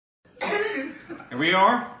Here we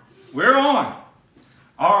are. We're on.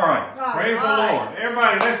 All right. Praise the Lord.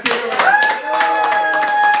 Everybody, let's give it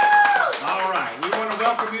all right. We want to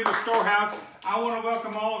welcome you to Storehouse. I want to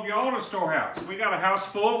welcome all of y'all to Storehouse. We got a house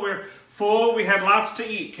full. We're full. We had lots to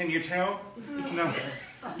eat. Can you tell? No.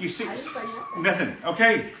 You see? Nothing.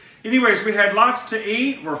 Okay. Anyways, we had lots to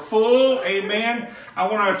eat. We're full. Amen.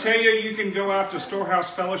 I want to tell you, you can go out to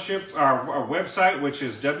Storehouse Fellowship, our website, which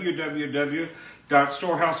is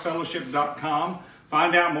www.storehousefellowship.com.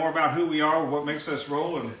 Find out more about who we are, what makes us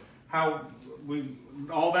roll, and how we,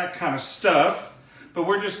 all that kind of stuff. But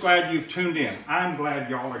we're just glad you've tuned in. I'm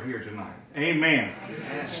glad y'all are here tonight. Amen.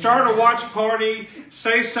 Amen. Start a watch party.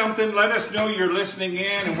 Say something. Let us know you're listening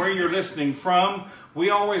in and where you're listening from.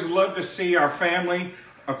 We always love to see our family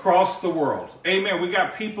across the world. Amen. We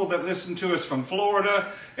got people that listen to us from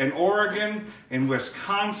Florida and Oregon and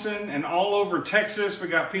Wisconsin and all over Texas. We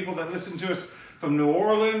got people that listen to us from New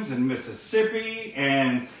Orleans and Mississippi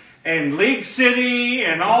and League City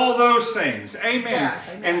and all those things. Amen. Yes,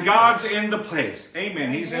 amen. And God's in the place.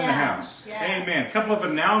 Amen. He's in the house. Yes. Amen. A couple of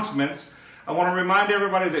announcements. I want to remind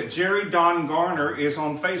everybody that Jerry Don Garner is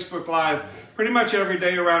on Facebook Live pretty much every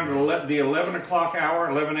day around the 11 o'clock hour,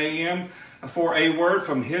 11 a.m. for a word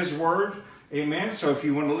from his word. Amen. So if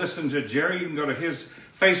you want to listen to Jerry, you can go to his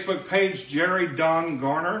Facebook page, Jerry Don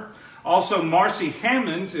Garner. Also, Marcy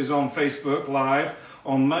Hammonds is on Facebook Live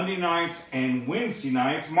on Monday nights and Wednesday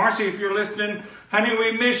nights. Marcy, if you're listening, honey,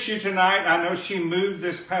 we miss you tonight. I know she moved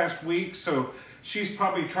this past week, so she's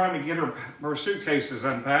probably trying to get her suitcases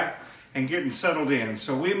unpacked and getting settled in.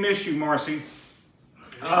 So we miss you, Marcy.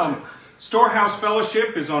 Storehouse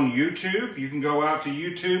Fellowship is on YouTube. You can go out to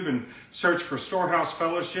YouTube and search for Storehouse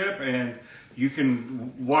Fellowship, and you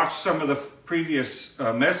can watch some of the previous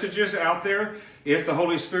messages out there. If the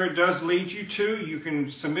Holy Spirit does lead you to, you can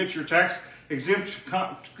submit your tax exempt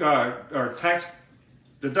or tax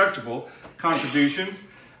deductible contributions.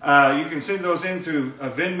 You can send those in through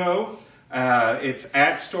Venmo. It's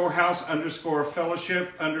at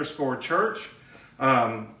Storehouse_Fellowship_Church.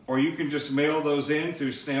 Or you can just mail those in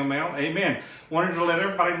through snail mail. Amen. Wanted to let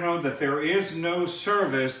everybody know that there is no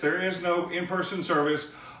service, there is no in-person service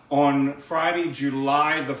on Friday,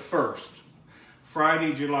 July the 1st.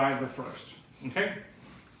 Friday, July the 1st. Okay?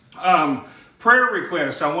 Prayer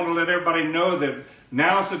requests. I want to let everybody know that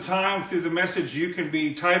now's the time through the message you can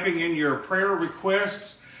be typing in your prayer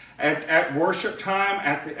requests at worship time,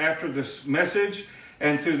 after this message.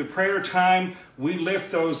 And through the prayer time, we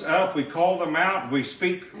lift those up, we call them out, we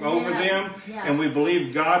speak over them, and we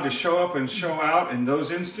believe God to show up and show out in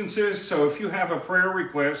those instances. So if you have a prayer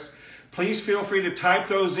request, please feel free to type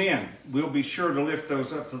those in. We'll be sure to lift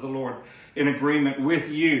those up to the Lord in agreement with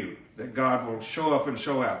you, that God will show up and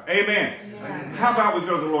show out. Amen. Amen. How about we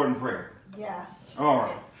go to the Lord in prayer? Yes. All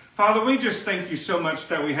right. Father, we just thank you so much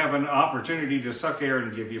that we have an opportunity to suck air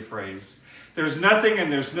and give you praise. There's nothing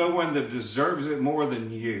and there's no one that deserves it more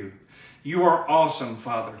than you. You are awesome,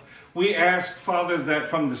 Father. We ask, Father, that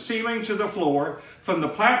from the ceiling to the floor, from the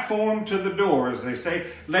platform to the door, as they say,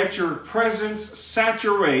 let your presence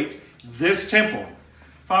saturate this temple.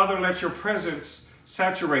 Father, let your presence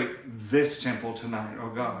saturate this temple tonight, oh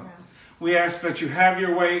God. Yes. We ask that you have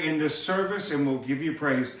your way in this service, and we'll give you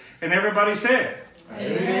praise. And everybody said, Amen.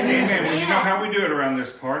 Amen. Well, you know how we do it around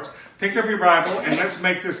this part. Pick up your Bible and let's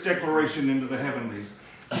make this declaration into the heavenlies.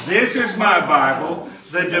 This is my Bible,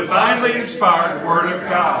 the divinely inspired Word of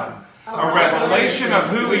God, a revelation of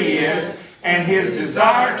who He is and His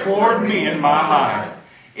desire toward me in my life.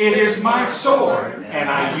 It is my sword, and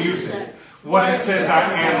I use it. What it says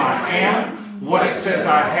I am. What it says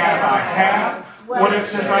I have. What it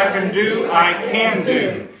says I can do, I can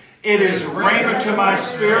do. It is rhema to my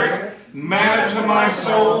spirit, manna to my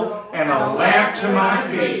soul, and a lamp to my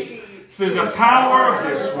feet. Through the power of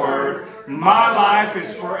this word, my life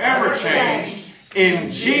is forever changed.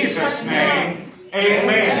 In Jesus' name,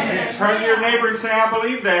 amen. Turn to your neighbor and say, I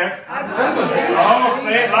believe that. I believe that. Oh,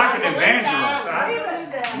 say it like an evangelist. I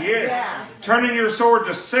believe that. Yes. Turning your sword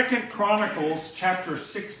to 2 Chronicles chapter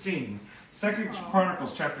 16. 2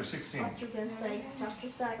 Chronicles chapter 16. You can say chapter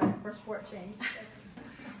 7, verse 14.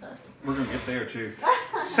 We're going to get there too.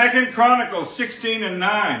 2 Chronicles 16 and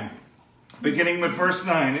 9. Beginning with verse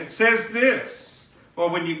 9. It says this. Well,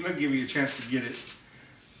 I'll give you a chance to get it.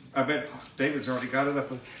 I bet David's already got it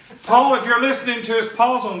up. Paul, if you're listening to us,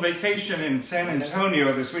 Paul's on vacation in San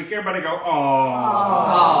Antonio this week. Everybody go,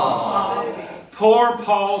 oh. Poor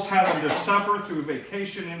Paul's having to suffer through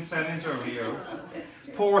vacation in San Antonio.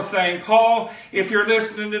 Poor thing. Paul, if you're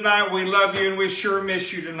listening tonight, we love you and we sure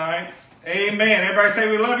miss you tonight. Amen. Everybody say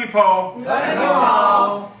we love you, Paul. Love you,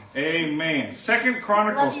 Paul. Amen. 2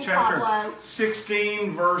 Chronicles Love you, chapter Pablo.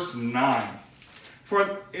 16, verse 9.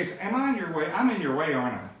 Am I in your way? I'm in your way,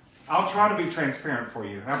 aren't I? I'll try to be transparent for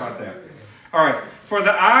you. How about that? All right. For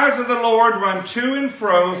the eyes of the Lord run to and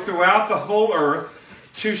fro throughout the whole earth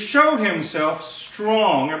to show himself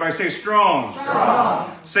strong. Everybody say strong.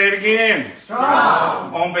 Strong. Say it again.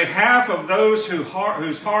 Strong. On behalf of those whose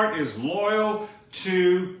heart is loyal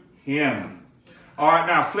to him. All right,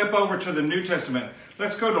 now flip over to the New Testament.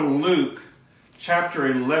 Let's go to Luke chapter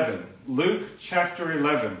 11. Luke chapter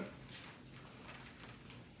 11.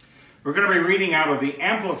 We're going to be reading out of the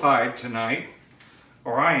Amplified tonight.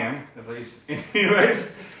 Or I am, at least.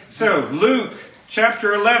 Anyways, so Luke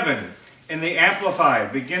chapter 11 in the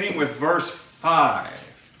Amplified, beginning with verse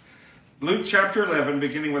 5. Luke chapter 11,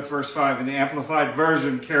 beginning with verse 5 in the Amplified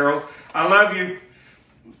version, Carol. I love you.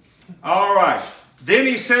 All right. Then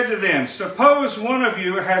he said to them, suppose one of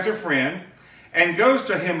you has a friend and goes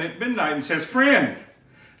to him at midnight and says, friend,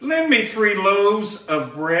 lend me 3 loaves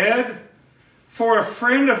of bread. For a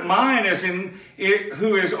friend of mine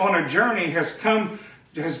who is on a journey has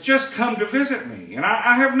just come to visit me, and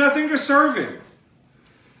I have nothing to serve him.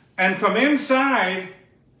 And from inside,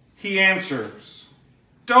 he answers,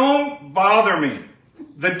 don't bother me.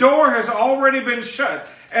 The door has already been shut,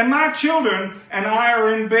 and my children and I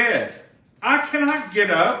are in bed. I cannot get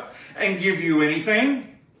up and give you anything.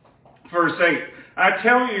 Verse 8, I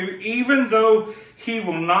tell you, even though he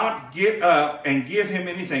will not get up and give him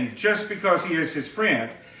anything just because he is his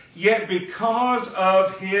friend, yet because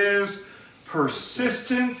of his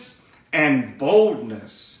persistence and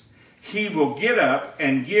boldness, he will get up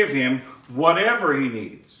and give him whatever he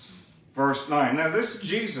needs. Verse 9. Now this is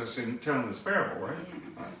Jesus in telling this parable, right?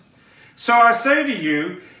 Yes. So I say to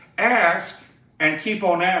you, ask and keep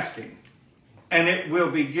on asking, and it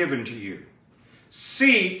will be given to you.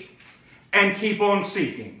 Seek and keep on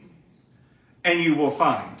seeking, and you will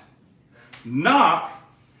find. Knock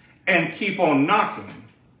and keep on knocking,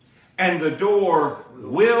 and the door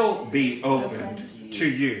will be opened to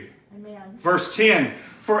you. Amen. Verse 10,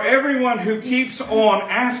 for everyone who keeps on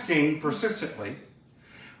asking persistently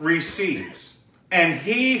receives, and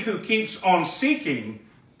he who keeps on seeking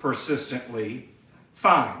persistently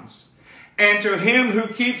finds. And to him who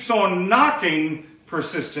keeps on knocking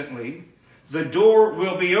persistently, the door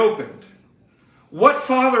will be opened. What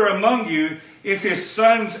father among you, if his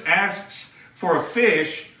son asks for a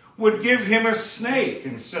fish, would give him a snake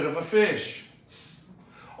instead of a fish?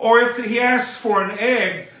 Or if he asks for an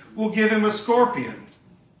egg, will give him a scorpion?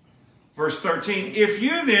 Verse 13, if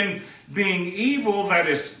you then, being evil, that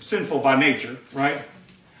is sinful by nature, right,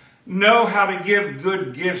 know how to give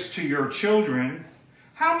good gifts to your children,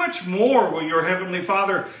 how much more will your heavenly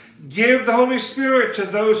Father give the Holy Spirit to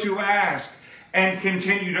those who ask and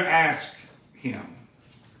continue to ask him?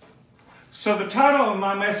 So the title of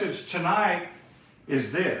my message tonight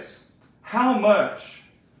is this: how much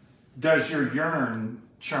does your yearn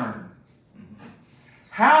churn?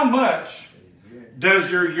 How much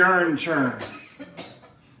does your yearn churn?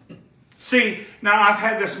 See, now I've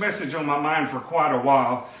had this message on my mind for quite a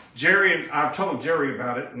while. I've told Jerry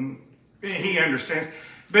about it, and he understands.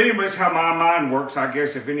 But anyways, how my mind works, I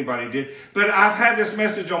guess, if anybody did. But I've had this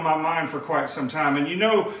message on my mind for quite some time. And you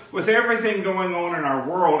know, with everything going on in our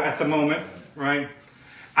world at the moment, right,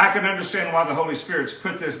 I can understand why the Holy Spirit's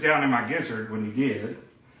put this down in my gizzard when he did.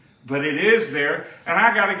 But it is there, and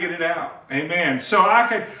I got to get it out. Amen. So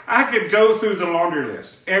I could go through the laundry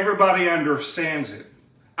list. Everybody understands it.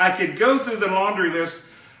 I could go through the laundry list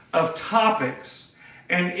of topics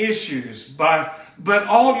and issues, but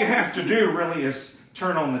all you have to do really is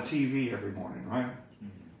turn on the TV every morning, right?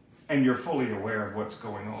 And you're fully aware of what's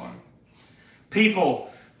going on. People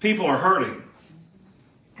are hurting.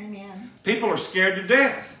 Amen. People are scared to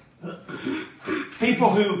death. People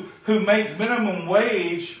who make minimum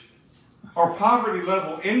wage or poverty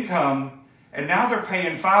level income, and now they're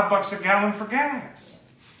paying $5 a gallon for gas.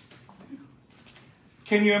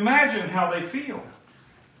 Can you imagine how they feel?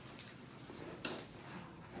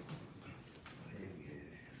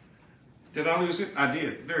 Did I lose it? I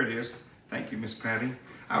did. There it is. Thank you, Miss Patty.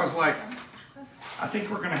 I was like, I think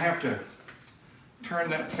we're going to have to turn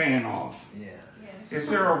that fan off. Yeah. Is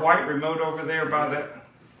there a white remote over there by that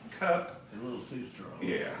cup? A little too strong.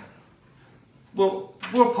 Yeah. We'll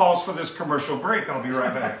pause for this commercial break. I'll be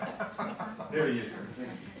right back. There you go.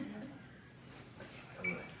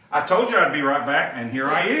 I told you I'd be right back, and here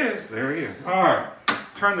I is. There he is. All right.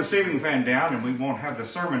 Turn the ceiling fan down, and we won't have the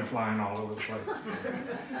sermon flying all over the place.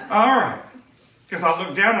 All right. Because I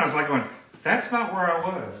looked down, and I was like going, that's not where I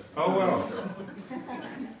was. Oh, well.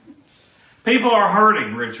 People are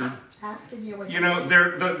hurting, Richard. Asking you what You know,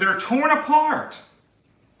 they're torn apart,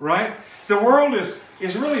 right? The world is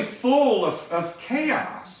really full of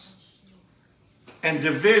chaos and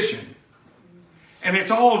division. And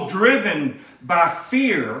it's all driven by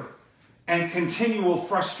fear and continual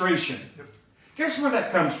frustration. Guess where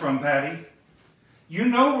that comes from, Patty? You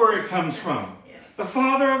know where it comes from. The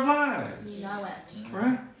father of lies. you know it.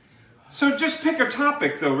 Right? So just pick a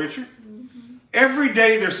topic, though, Richard. Every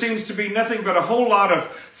day there seems to be nothing but a whole lot of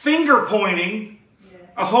finger pointing,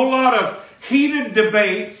 a whole lot of heated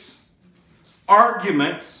debates,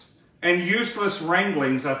 arguments, and useless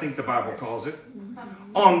wranglings, I think the Bible calls it,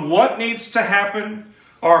 on what needs to happen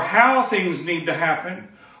or how things need to happen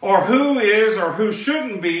or who is or who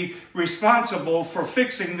shouldn't be responsible for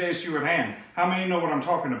fixing the issue at hand. How many know what I'm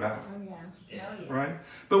talking about? Oh, yes. Right?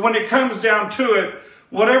 But when it comes down to it,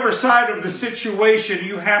 whatever side of the situation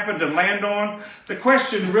you happen to land on, the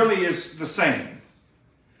question really is the same.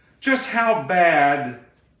 Just how bad,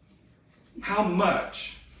 how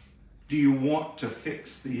much do you want to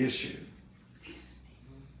fix the issue?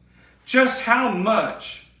 Just how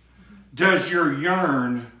much does your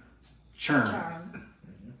yearn churn?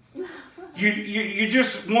 You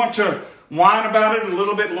just want to whine about it a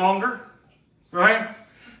little bit longer, right?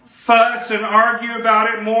 Fuss and argue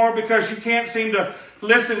about it more because you can't seem to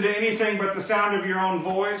listen to anything but the sound of your own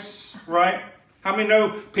voice, right? How many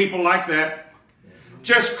know people like that?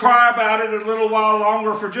 Just cry about it a little while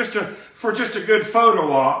longer for just a good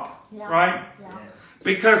photo op, right? Yeah.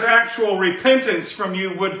 Because actual repentance from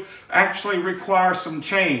you would actually require some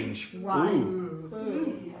change. Right.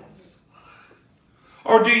 Ooh.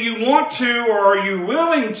 Or do you want to, or are you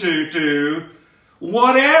willing to do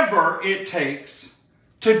whatever it takes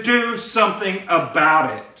to do something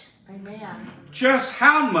about it? Amen. Just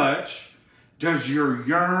how much does your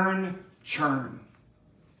yearn churn?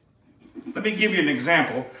 Let me give you an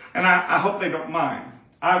example, and I hope they don't mind.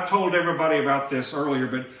 I've told everybody about this earlier,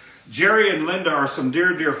 but Jerry and Linda are some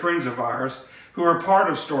dear, dear friends of ours who are part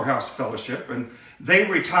of Storehouse Fellowship, and they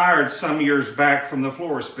retired some years back from the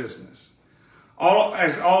florist business.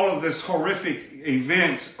 As all of this horrific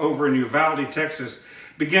events over in Uvalde, Texas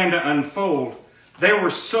began to unfold, they were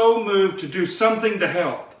so moved to do something to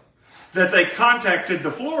help that they contacted the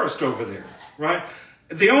florist over there, right?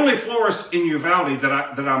 The only florist in Uvalde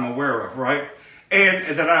that I'm aware of, right?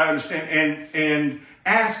 And that I understand, and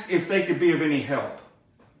asked if they could be of any help.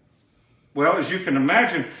 Well, as you can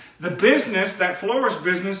imagine, the business, that florist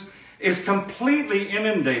business, is completely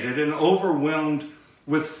inundated and overwhelmed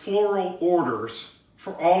with floral orders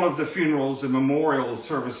for all of the funerals and memorial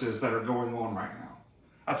services that are going on right now.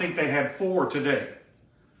 I think they had 4 today.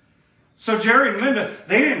 So Jerry and Linda,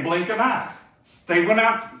 they didn't blink an eye. They went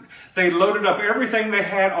out, they loaded up everything they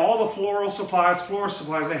had, all the florist supplies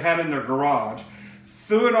they had in their garage,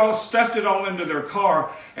 threw it all, stuffed it all into their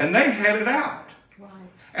car, and they headed out. Right.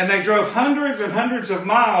 And they drove hundreds and hundreds of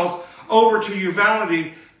miles over to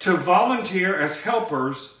Uvalde to volunteer as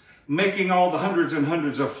helpers, making all the hundreds and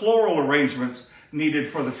hundreds of floral arrangements needed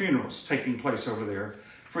for the funerals taking place over there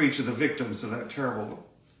for each of the victims of that terrible,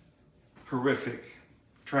 horrific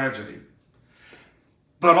tragedy.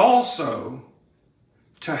 But also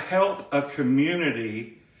to help a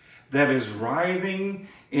community that is writhing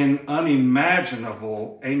in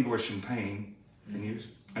unimaginable anguish and pain. Can you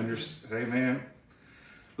understand? Amen?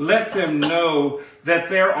 Let them know that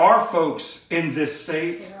there are folks in this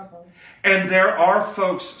state and there are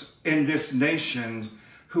folks in this nation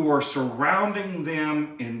who are surrounding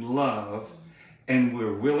them in love, and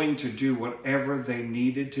we're willing to do whatever they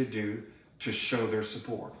needed to do to show their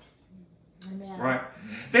support. Amen. Right?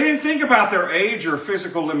 They didn't think about their age or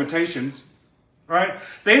physical limitations. Right?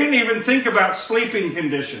 They didn't even think about sleeping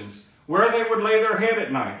conditions, where they would lay their head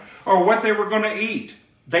at night, or what they were going to eat.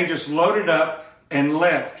 They just loaded up and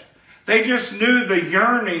left. They just knew the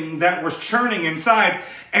yearning that was churning inside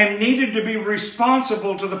and needed to be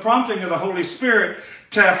responsible to the prompting of the Holy Spirit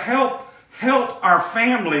to help our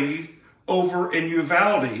family over in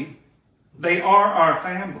Uvalde. They are our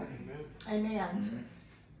family. Amen.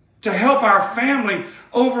 To help our family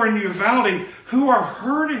over in Uvalde who are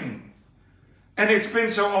hurting. And it's been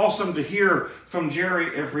so awesome to hear from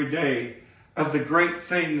Jerry every day of the great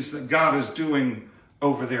things that God is doing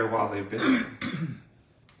over there while they've been there.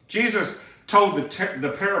 Jesus told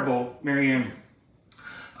the parable, Marianne,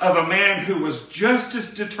 of a man who was just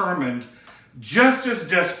as determined, just as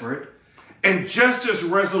desperate, and just as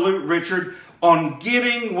resolute, Richard, on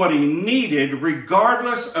getting what he needed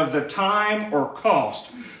regardless of the time or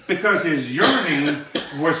cost, because his yearning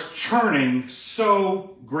was churning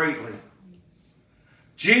so greatly.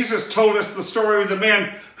 Jesus told us the story of the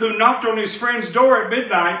man who knocked on his friend's door at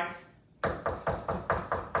midnight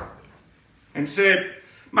and said,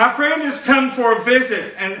 my friend has come for a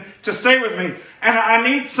visit and to stay with me, and I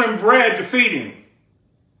need some bread to feed him.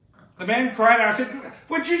 The man cried out, I said,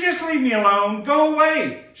 would you just leave me alone? Go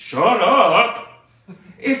away. Shut up.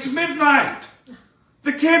 It's midnight.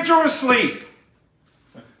 The kids are asleep.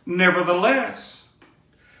 Nevertheless,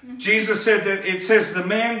 Jesus said that it says the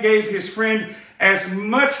man gave his friend as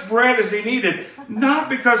much bread as he needed, not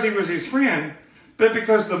because he was his friend, but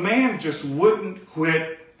because the man just wouldn't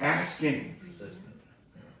quit asking.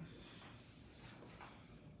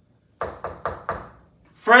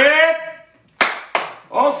 Fred!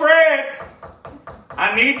 Oh, Fred!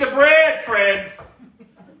 I need the bread, Fred.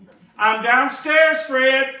 I'm downstairs,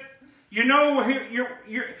 Fred. You know,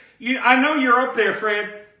 I know you're up there,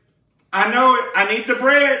 Fred. I know it. I need the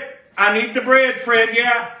bread. I need the bread, Fred.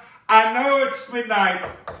 Yeah, I know it's midnight.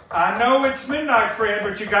 I know it's midnight, Fred,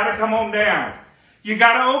 but you got to come on down. You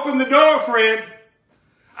got to open the door, Fred.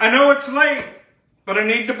 I know it's late, but I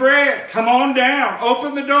need the bread. Come on down.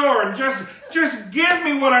 Open the door and just give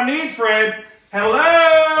me what I need, Fred.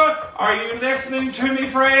 Hello? Are you listening to me,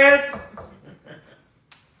 Fred?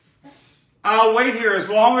 I'll wait here as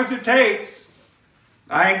long as it takes.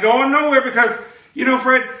 I ain't going nowhere because, you know,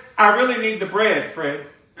 Fred, I really need the bread, Fred.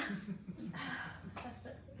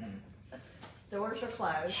 Stores are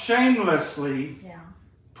closed. Shamelessly Yeah.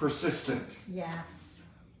 persistent. Yes.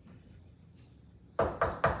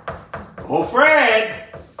 Oh,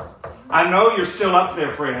 Fred, I know you're still up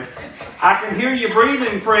there, Fred. I can hear you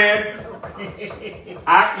breathing, Fred.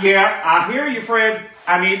 I hear you, Fred.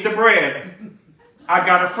 I need the bread. I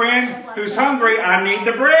got a friend who's hungry. I need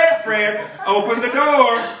the bread, Fred. Open the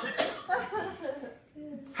door.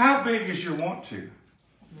 How big is your want to?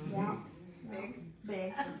 Yeah.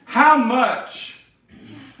 Big. How much,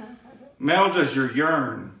 Mel, does your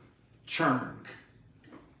yearn churn?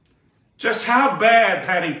 Just how bad,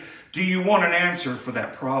 Patty, do you want an answer for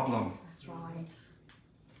that problem? That's right.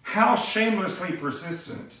 How shamelessly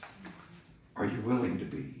persistent are you willing to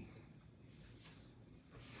be?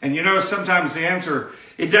 And you know, sometimes the answer,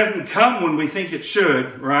 it doesn't come when we think it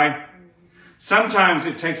should, right? Sometimes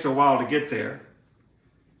it takes a while to get there.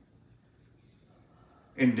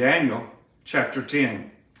 In Daniel chapter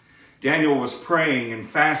 10, Daniel was praying and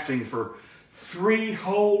fasting for 3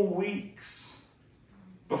 whole weeks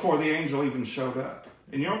before the angel even showed up.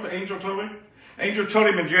 And you know what the angel told him? Angel told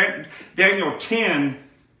him in Daniel 10,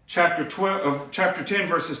 chapter 10,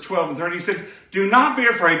 verses 12 and 13, he said, do not be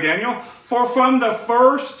afraid, Daniel, for from the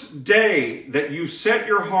first day that you set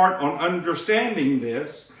your heart on understanding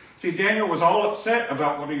this. See, Daniel was all upset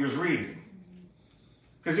about what he was reading,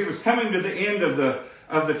 because he was coming to the end of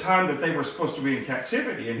the time that they were supposed to be in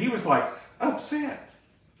captivity, and he was like upset.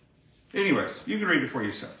 Anyways, you can read it for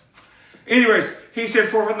yourself. Anyways, he said,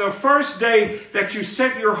 for from the first day that you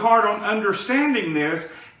set your heart on understanding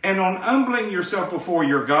this and on humbling yourself before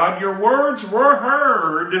your God, your words were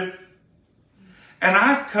heard, and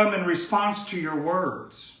I've come in response to your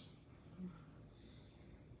words.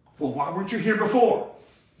 Well, why weren't you here before?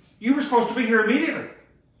 You were supposed to be here immediately,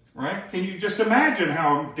 right? Can you just imagine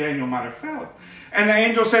how Daniel might have felt? And the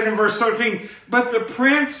angel said in verse 13, but the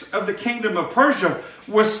prince of the kingdom of Persia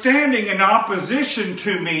was standing in opposition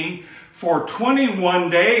to me for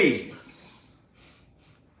 21 days.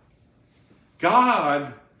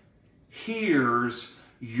 God hears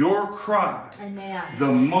your cry. Amen.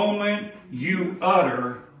 The moment you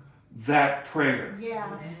utter that prayer.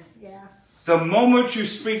 Yes. Yes. The moment you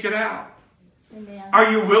speak it out. Amen.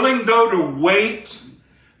 Are you willing, though, to wait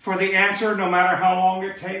for the answer no matter how long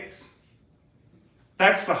it takes?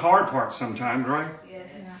 That's the hard part sometimes, right?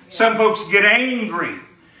 Yes. Some folks get angry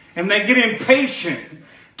and they get impatient,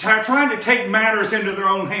 trying to take matters into their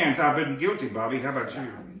own hands. I've been guilty, Bobby. How about you?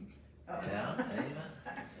 Yeah. Amen.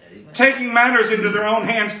 Taking matters into their own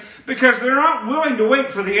hands because they're not willing to wait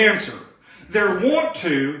for the answer. Their want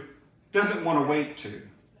to doesn't want to wait to.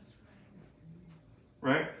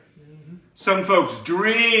 Right? Some folks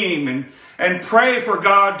dream and pray for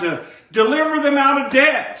God to deliver them out of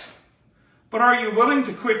debt. But are you willing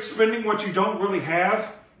to quit spending what you don't really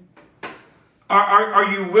have?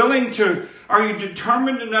 Are you willing to, are you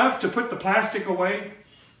determined enough to put the plastic away?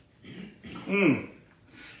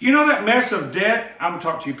 You know that mess of debt? I'm going to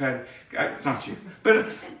talk to you, Patty. It's not you. But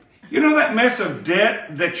you know that mess of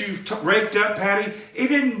debt that you've raked up, Patty? It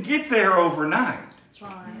didn't get there overnight. That's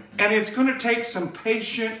right. And it's going to take some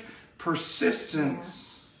patient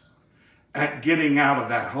persistence at getting out of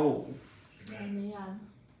that hole. Amen.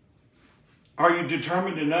 Are you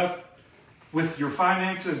determined enough with your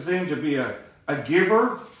finances then to be a A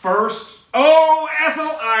giver first. Oh,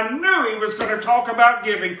 Ethel, I knew he was going to talk about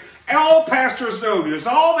giving. All pastors know this.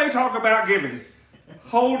 All they talk about giving.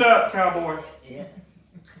 Hold up, cowboy. Yeah.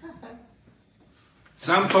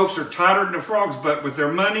 Some folks are tighter than a frog's butt with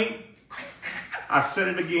their money. I said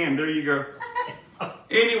it again. There you go.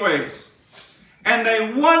 Anyways, and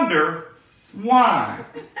they wonder why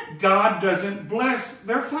God doesn't bless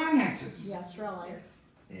their finances. Yes, really.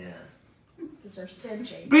 Yeah. Because they're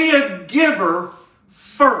stingy. Be a giver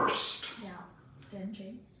first. Yeah,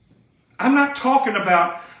 stingy. I'm not talking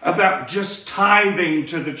about just tithing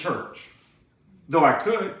to the church, though I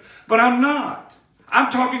could, but I'm not.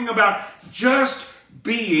 I'm talking about just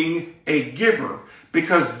being a giver,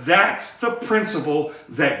 because that's the principle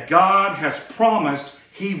that God has promised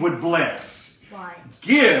he would bless. Right.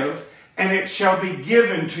 Give, and it shall be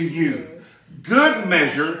given to you. Good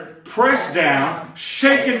measure, pressed down,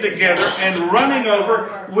 shaken together, and running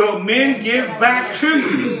over, will men give back to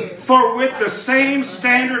you. For with the same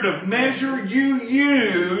standard of measure you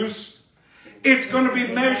use, it's going to be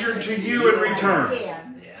measured to you in return.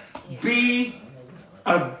 Again. Be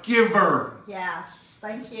a giver. Yes,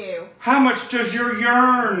 thank you. How much does your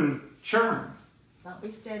yearn churn? Don't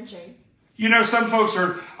be stingy. You know, some folks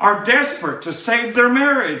are desperate to save their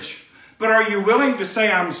marriage. But are you willing to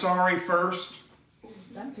say, I'm sorry first,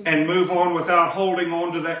 Some people, and move on without holding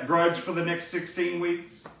on to that grudge for the next 16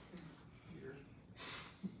 weeks?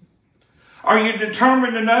 Are you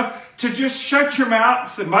determined enough to just shut your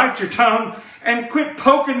mouth and bite your tongue and quit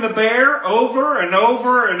poking the bear over and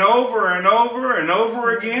over and over and over and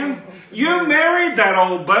over again? You married that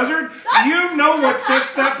old buzzard. You know what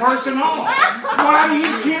sets that person off. Why do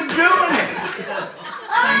you keep doing it?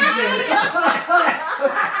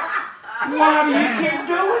 Why do you keep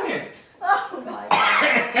doing it? oh my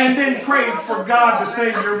God. And then pray for God to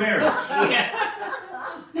save your marriage. I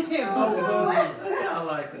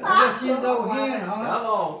like that. I guess you know him, huh? Come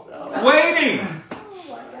on. Waiting. Oh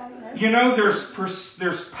my goodness. You know,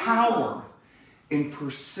 there's power in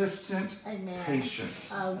persistent Amen.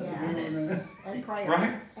 patience. Oh yes. And prayer.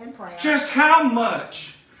 Right? And prayer. Just how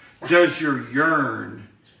much does your yearn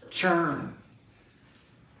churn?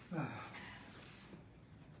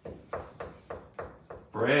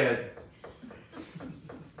 Bread.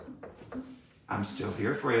 I'm still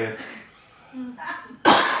here, Fred.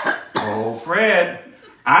 Oh, Fred.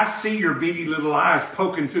 I see your beady little eyes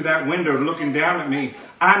poking through that window looking down at me.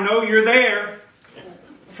 I know you're there.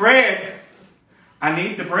 Fred, I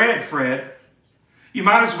need the bread, Fred. You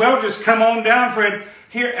might as well just come on down, Fred.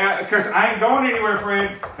 Here, because I ain't going anywhere, Fred.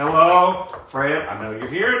 Hello, Fred. I know you're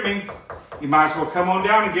hearing me. You might as well come on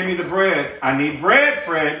down and give me the bread. I need bread,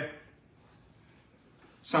 Fred.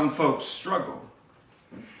 Some folks struggle.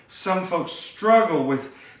 Some folks struggle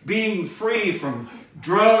with being free from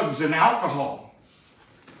drugs and alcohol.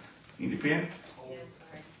 Need a pen?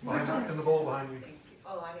 Mine's up in the bowl behind you.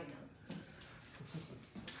 Oh, I didn't know.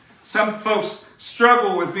 Some folks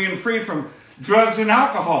struggle with being free from drugs and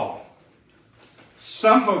alcohol.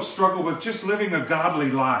 Some folks struggle with just living a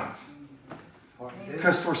godly life.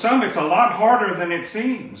 Because for some, it's a lot harder than it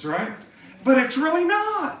seems, right? But it's really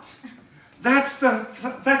not. That's the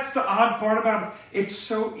odd part about it. It's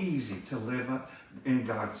so easy to live in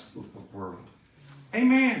God's world.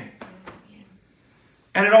 Amen.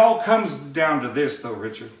 And it all comes down to this, though,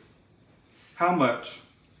 Richard. How much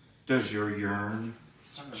does your yearn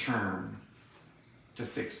churn to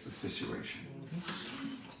fix the situation?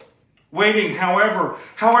 Waiting however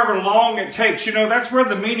long it takes. You know, that's where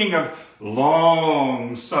the meaning of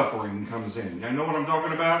long suffering comes in. You know what I'm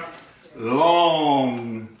talking about?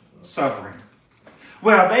 Long suffering.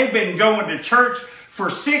 Well, they've been going to church for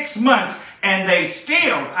 6 months, and they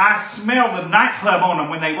still, I smell the nightclub on them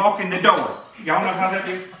when they walk in the door. Y'all know how that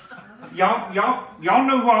is? Y'all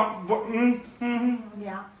know what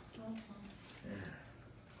Yeah.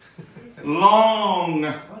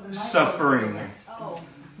 long suffering.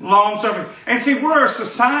 Long suffering. And see, we're a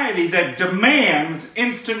society that demands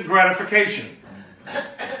instant gratification.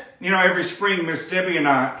 You know, every spring, Miss Debbie and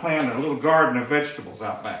I plant a little garden of vegetables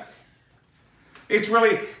out back. It's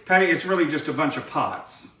really, Patty, it's really just a bunch of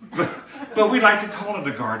pots. But we like to call it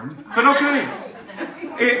a garden. But okay.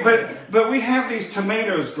 But we have these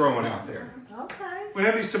tomatoes growing out there. Okay. We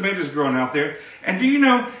have these tomatoes growing out there. And do you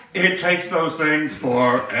know, it takes those things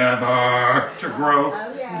forever to grow.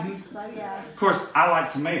 Oh yes. Oh yes. Of course, I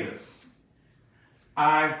like tomatoes.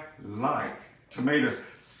 I like tomatoes.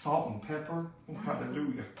 Salt and pepper. Oh,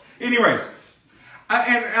 hallelujah. Anyways,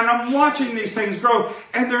 and I'm watching these things grow,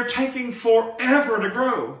 and they're taking forever to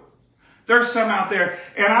grow. There's some out there,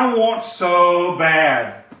 and I want so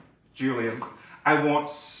bad, Julian, I want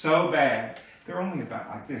so bad They're only about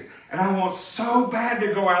like this. And I want so bad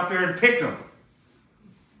to go out there and pick them.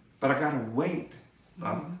 But I got to wait,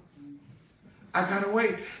 Bobby. I got to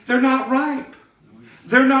wait. They're not ripe.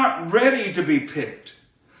 They're not ready to be picked.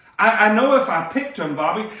 I know if I picked them,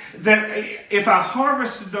 Bobby, that if I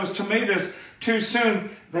harvested those tomatoes too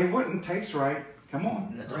soon, they wouldn't taste right. Come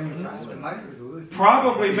on.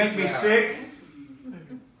 Probably make me sick.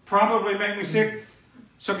 Probably make me sick.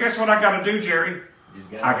 So guess what I got to do, Jerry?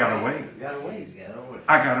 I got to wait. You gotta wait.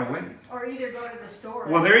 I got to wait. Or either go to the store.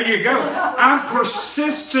 Well, there you go. I'm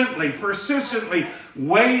persistently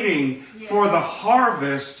waiting for the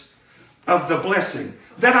harvest of the blessing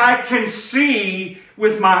that I can see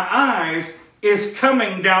with my eyes is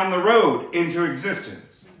coming down the road into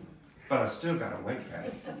existence. But I still got to wait,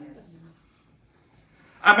 guys.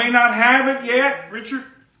 I may not have it yet, Richard,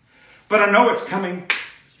 but I know it's coming.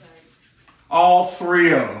 All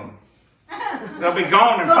three of them. They'll be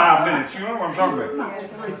gone in 5 minutes. You know what I'm talking about.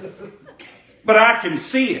 But I can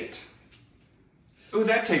see it. Ooh,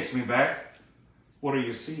 that takes me back. What are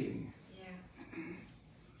you seeing?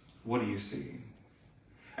 What are you seeing?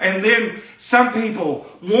 And then some people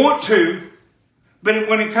want to, but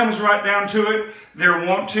when it comes right down to it, their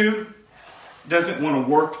want to doesn't want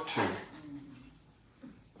to work to.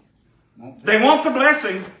 They want the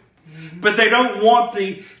blessing, but they don't want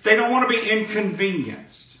to be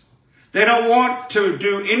inconvenienced. They don't want to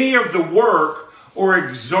do any of the work or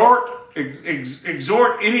exhort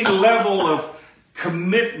any level of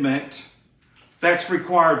commitment that's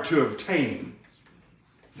required to obtain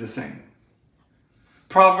the thing.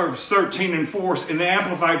 Proverbs 13:4 in the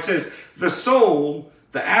Amplified says, the soul,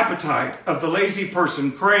 the appetite of the lazy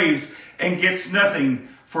person craves and gets nothing,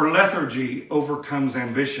 for lethargy overcomes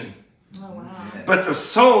ambition. Oh, wow. But the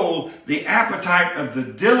soul, the appetite of the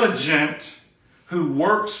diligent who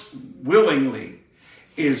works willingly,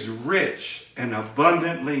 is rich and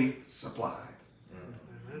abundantly supplied.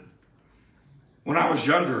 When I was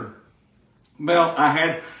younger, Mel,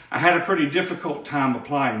 I had a pretty difficult time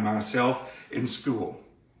applying myself in school.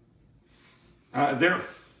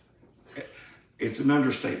 It's an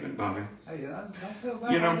understatement, Bobby.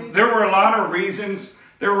 You know, there were a lot of reasons.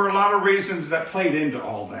 There were a lot of reasons that played into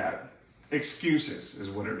all that. Excuses is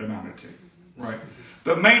what it amounted to, right?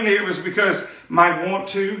 But mainly it was because my want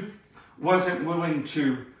to wasn't willing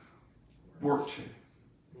to work to.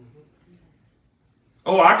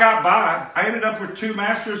 Oh, I got by. I ended up with 2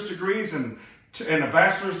 master's degrees and a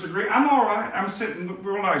bachelor's degree. I'm all right. I'm sitting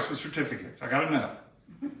real nice with certificates. I got enough.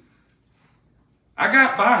 I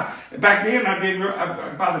got by. Back then, I did,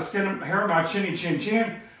 by the skin of hair of my chinny chin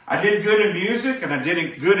chin, I did good in music and I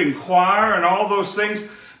did good in choir and all those things.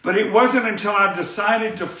 But it wasn't until I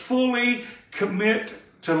decided to fully commit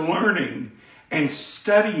to learning and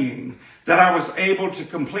studying that I was able to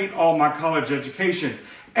complete all my college education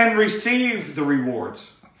and receive the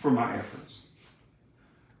rewards for my efforts.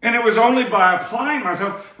 And it was only by applying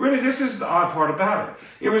myself, really this is the odd part about it.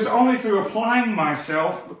 It was only through applying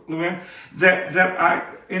myself, Luann, that I,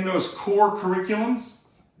 in those core curriculums,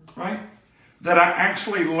 right, that I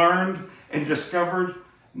actually learned and discovered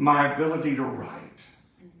my ability to write.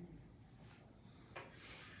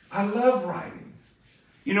 I love writing.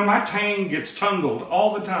 You know, my tongue gets tangled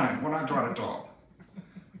all the time when I try to talk.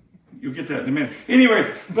 You'll get that in a minute.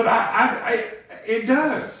 Anyway, but it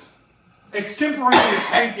does. Extemporaneous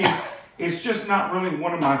speaking is just not really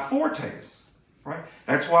one of my fortes, right?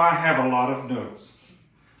 That's why I have a lot of notes.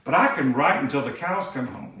 But I can write until the cows come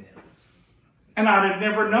home. And I'd have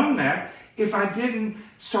never known that if I didn't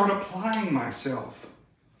start applying myself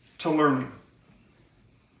to learning.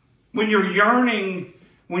 When your yearn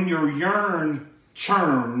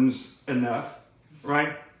churns enough,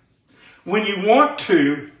 right? When you want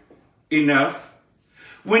to enough,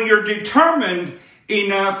 when you're determined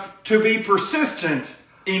enough to be persistent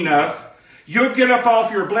enough, you'll get up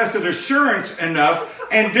off your blessed assurance enough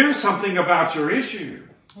and do something about your issue.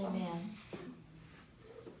 Amen.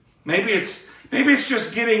 Maybe it's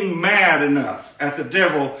just getting mad enough at the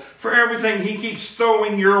devil for everything he keeps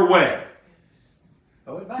throwing your way.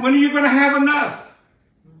 When are you going to have enough?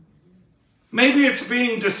 Maybe it's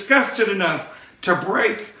being disgusted enough to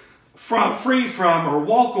break free from or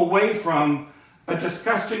walk away from a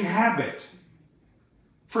disgusting habit.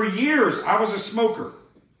 For years, I was a smoker.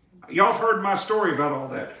 Y'all have heard my story about all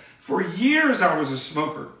that. For years, I was a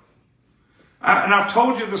smoker. And I've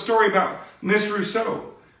told you the story about Miss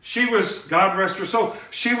Rousseau. She was, God rest her soul,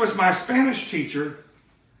 she was my Spanish teacher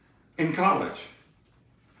in college.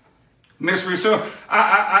 Miss Rousseau,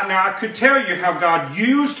 now I could tell you how God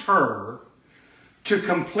used her to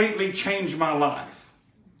completely change my life.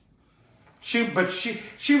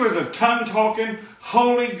 She was a tongue-talking,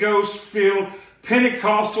 Holy Ghost-filled,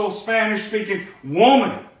 Pentecostal, Spanish-speaking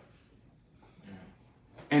woman.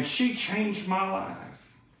 And she changed my life.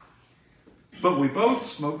 But we both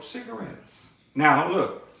smoked cigarettes. Now,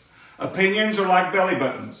 look, opinions are like belly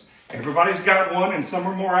buttons. Everybody's got one, and some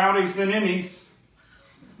are more outies than innies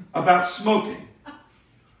about smoking.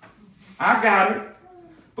 I got it,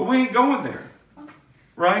 but we ain't going there,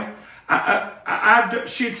 right?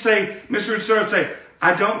 She'd say, Miss Russo would say,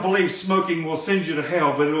 I don't believe smoking will send you to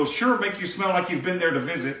hell, but it'll sure make you smell like you've been there to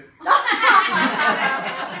visit.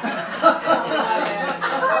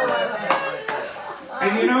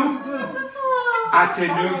 And you know, I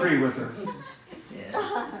tend to agree with her.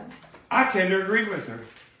 I tend to agree with her.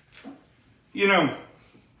 You know,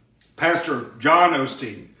 Pastor John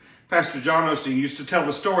Osteen used to tell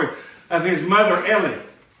the story of his mother, Ellie.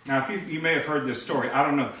 Now, you may have heard this story, I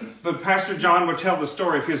don't know. But Pastor John would tell the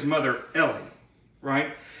story of his mother, Ellie,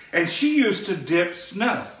 right? And she used to dip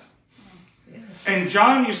snuff. And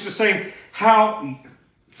John used to say how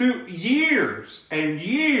through years and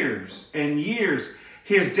years and years,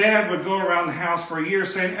 his dad would go around the house for a year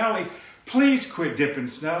saying, Ellie, please quit dipping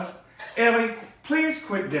snuff. Ellie, please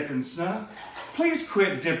quit dipping snuff. Please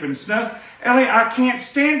quit dipping snuff. Ellie, I can't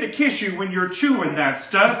stand to kiss you when you're chewing that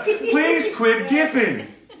stuff. Please quit dipping.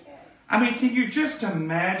 I mean, can you just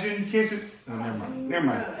imagine kissing? Oh, never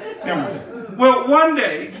mind. Well, one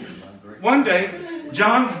day,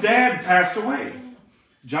 John's dad passed away.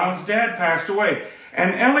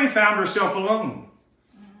 And Ellie found herself alone,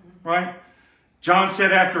 right? John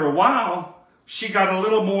said after a while, she got a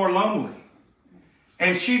little more lonely.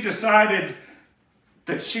 And she decided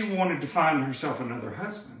that she wanted to find herself another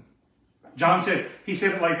husband. He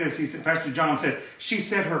said it like this. He said, Pastor John said, she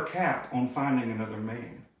set her cap on finding another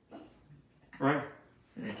man. Right?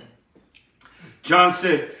 John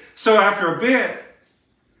said, so after a bit,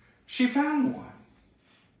 she found one.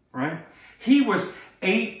 Right? He was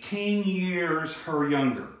 18 years her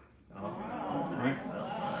younger. Right?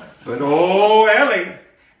 But oh,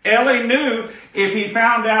 Ellie knew if he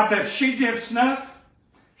found out that she dipped snuff,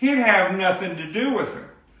 he'd have nothing to do with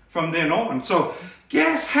her from then on. So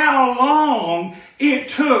guess how long it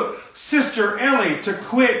took Sister Ellie to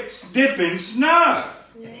quit dipping snuff?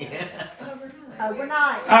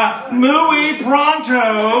 Overnight. Muy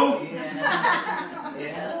pronto.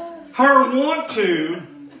 Her want to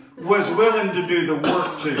was willing to do the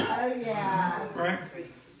work to. Oh, yeah. Right?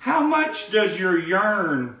 How much does your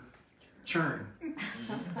yearn churn?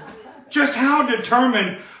 Just how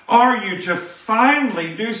determined are you to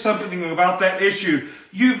finally do something about that issue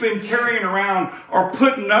you've been carrying around or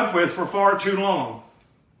putting up with for far too long?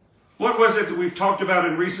 What was it that we've talked about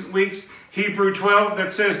in recent weeks? Hebrew 12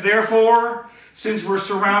 that says, therefore, since we're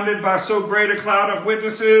surrounded by so great a cloud of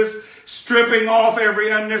witnesses, stripping off every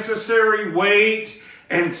unnecessary weight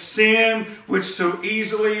and sin which so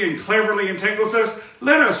easily and cleverly entangles us,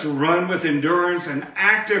 let us run with endurance and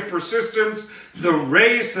active persistence the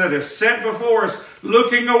race that is set before us,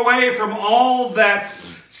 looking away from all that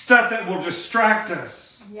stuff that will distract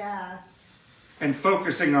us. Yes. And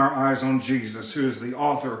focusing our eyes on Jesus, who is the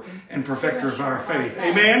author and perfecter of our faith.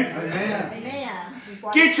 Amen? Amen.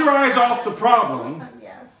 Get your eyes off the problem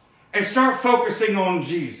Yes. and start focusing on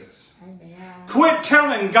Jesus. Amen. Quit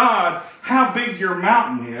telling God how big your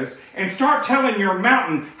mountain is and start telling your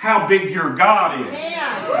mountain how big your God is.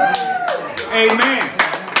 Amen.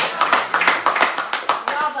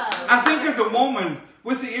 I think of the woman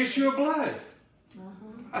with the issue of blood.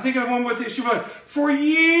 I think of the woman with the issue of blood. For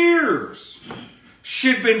years,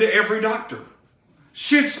 she'd been to every doctor.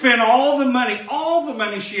 She'd spent all the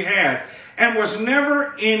money she had, and was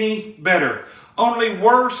never any better. Only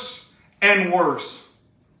worse and worse.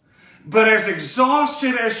 But as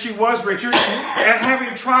exhausted as she was, Richard, at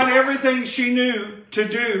having tried everything she knew to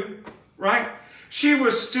do, right? She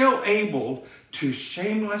was still able to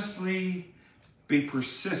shamelessly be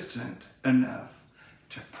persistent enough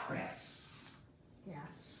to press.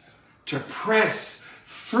 Yes. To press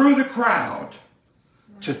through the crowd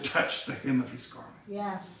to touch the hem of his garment.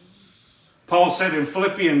 Yes. Paul said in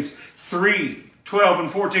Philippians 3:12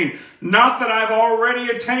 and 14, not that I've already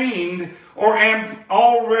attained or am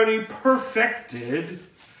already perfected,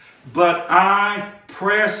 but I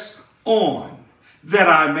press on that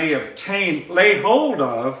I may obtain, lay hold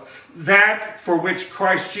of that for which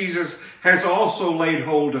Christ Jesus has also laid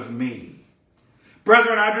hold of me.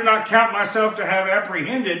 Brethren, I do not count myself to have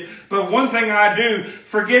apprehended, but one thing I do,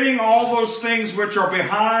 forgetting all those things which are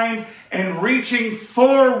behind and reaching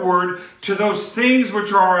forward to those things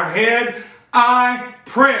which are ahead, I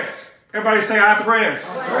press. Everybody say, I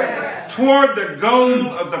press. Press. Toward the goal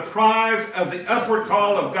of the prize of the upward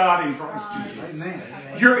call of God in Christ Jesus. Amen.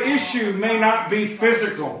 Your issue may not be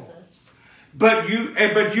physical, but you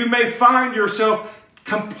may find yourself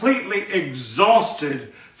completely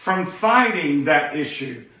exhausted from fighting that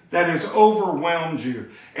issue that has overwhelmed you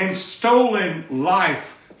and stolen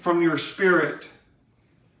life from your spirit.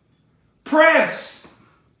 Press.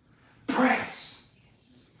 Press.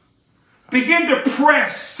 Begin to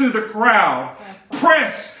press through the crowd.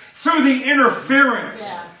 Press through the interference.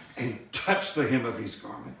 Yes. And touch the hem of his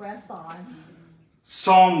garment. Press on.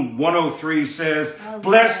 Psalm 103 says,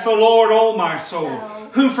 Bless the Lord, O my soul,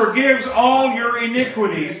 who forgives all your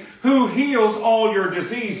iniquities, who heals all your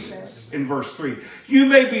diseases. In verse 3. You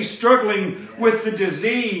may be struggling with the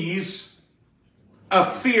disease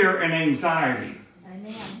of fear and anxiety.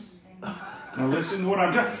 Amen. Now listen to what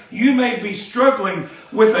I'm telling you. You may be struggling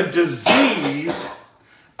with a disease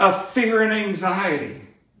of fear and anxiety.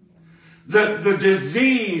 The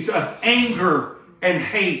disease of anger and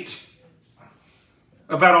hate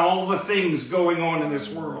about all the things going on in this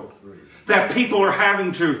world that people are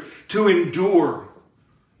having to endure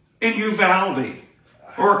in Uvalde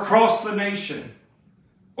or across the nation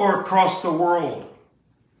or across the world.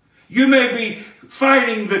 You may be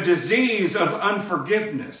fighting the disease of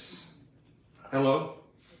unforgiveness. Hello?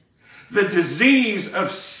 The disease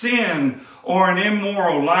of sin or an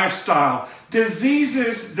immoral lifestyle.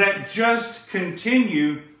 Diseases that just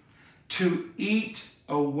continue to eat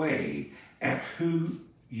away at who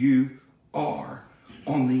you are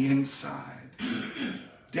on the inside.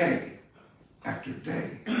 Day after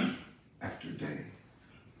day after day.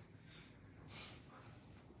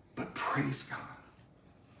 But praise God.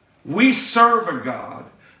 We serve a God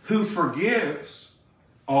who forgives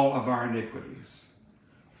all of our iniquities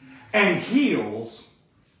and heals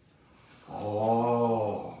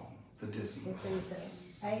all the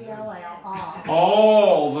diseases. A-L-L.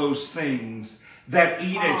 All those things that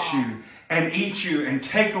eat at you and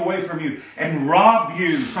take away from you and rob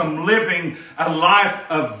you from living a life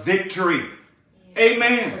of victory.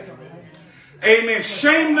 Amen. Amen.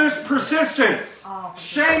 Shameless persistence.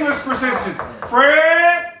 Shameless persistence.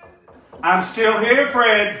 Fred, I'm still here,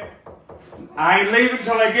 Fred. I ain't leaving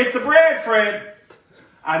till I get the bread, Fred.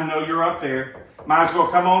 I know you're up there. Might as well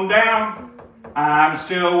come on down. I'm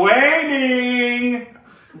still waiting.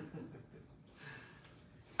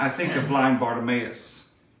 I think of blind Bartimaeus.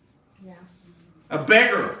 Yes. A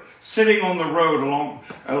beggar sitting on the road alone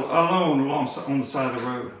on the side of the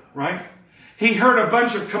road, right? He heard a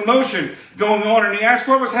bunch of commotion going on and he asked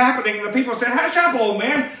what was happening. And the people said, hush up, old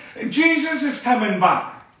man. Jesus is coming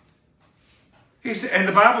by. He said, and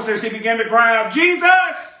the Bible says he began to cry out,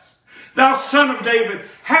 Jesus, thou son of David,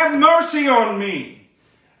 have mercy on me.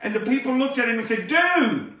 And the people looked at him and said,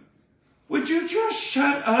 dude, would you just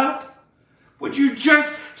shut up? Would you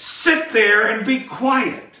just sit there and be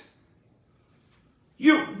quiet?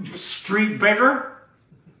 You street beggar.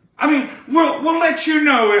 I mean, we'll let you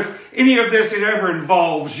know if any of this ever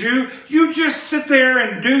involves you. You just sit there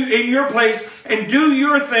and do in your place and do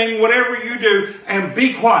your thing, whatever you do, and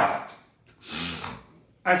be quiet.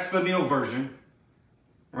 That's the Neil version,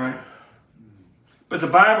 right? But the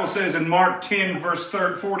Bible says in Mark 10, verse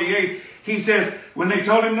 48, he says, when they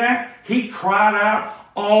told him that, he cried out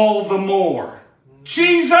all the more,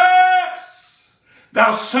 Jesus,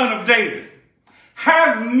 thou son of David,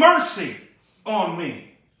 have mercy on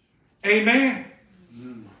me. Amen.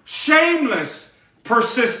 Shameless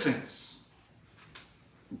persistence.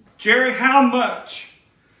 Jerry, how much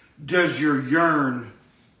does your yearn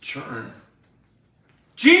churn?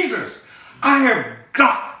 Jesus, I have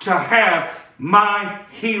got to have my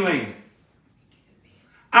healing.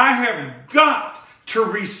 I have got to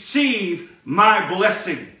receive my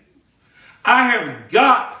blessing. I have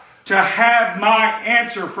got to have my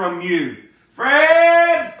answer from you.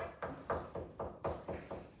 Fred!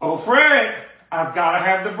 Oh, Fred, I've got to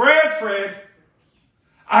have the bread, Fred.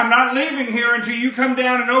 I'm not leaving here until you come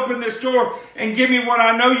down and open this door and give me what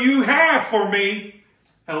I know you have for me.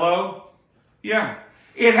 Hello? Yeah.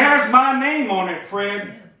 It has my name on it,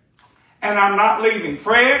 Fred. And I'm not leaving.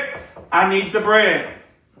 Fred, I need the bread.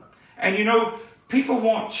 And you know, people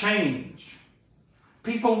want change.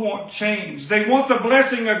 People want change. They want the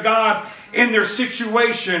blessing of God in their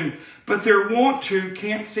situation, but their want to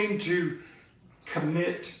can't seem to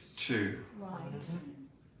commit to. Right.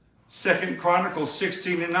 2 Chronicles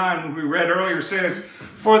 16:9, we read earlier, says,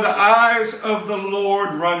 for the eyes of the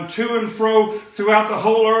Lord run to and fro throughout the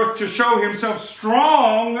whole earth to show himself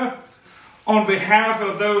strong on behalf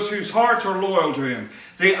of those whose hearts are loyal to him.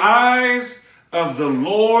 The eyes of the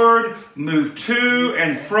Lord move to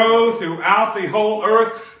and fro throughout the whole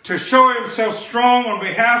earth to show himself strong on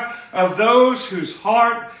behalf of those whose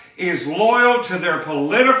heart is loyal to their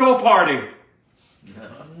political party. No.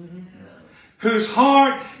 Whose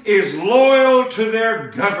heart is loyal to their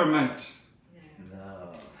government. No.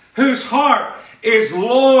 Whose heart is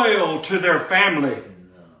loyal to their family.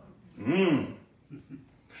 No.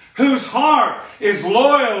 Whose heart is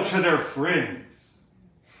loyal to their friends.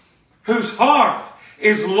 Whose heart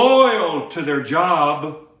is loyal to their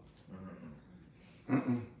job.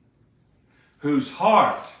 Whose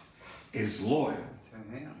heart is loyal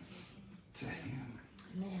to him.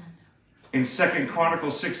 Amen. In 2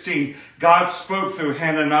 Chronicles 16, God spoke through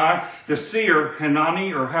Hanani, the seer,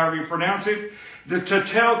 Hanani, or however you pronounce it, to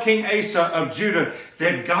tell King Asa of Judah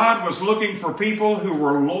that God was looking for people who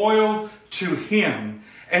were loyal to him.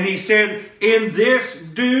 And he said, in this,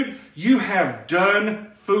 dude, you have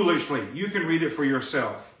done foolishly. You can read it for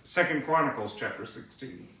yourself. 2 Chronicles chapter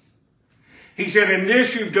 16. He said, in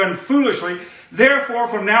this you've done foolishly. Therefore,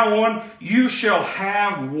 from now on, you shall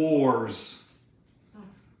have wars.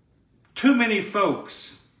 Too many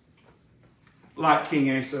folks, like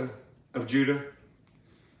King Asa of Judah,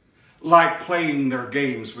 like playing their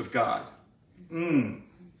games with God. They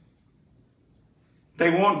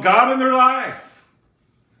want God in their life.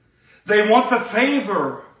 They want the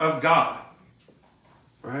favor of God.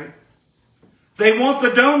 Right? They want the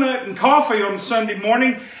donut and coffee on Sunday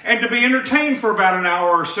morning and to be entertained for about an hour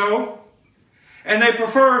or so. And they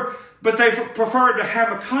prefer to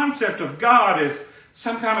have a concept of God as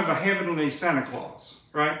some kind of a heavenly Santa Claus,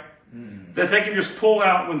 right? That they can just pull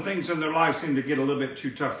out when things in their life seem to get a little bit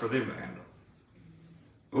too tough for them to handle.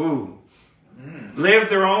 Ooh. Live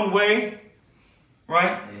their own way,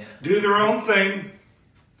 right? Yeah. Do their own thing.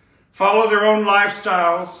 Follow their own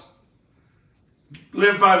lifestyles.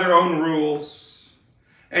 Live by their own rules.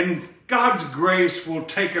 And God's grace will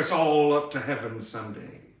take us all up to heaven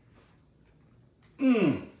someday.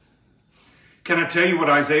 Can I tell you what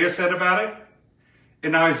Isaiah said about it?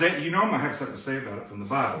 In Isaiah, you know I'm going to have something to say about it from the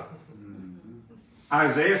Bible.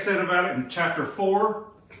 Isaiah said about it in chapter 4,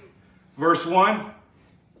 verse 1.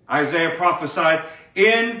 Isaiah prophesied,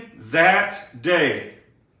 in that day,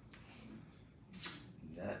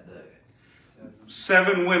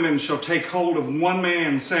 7 women shall take hold of one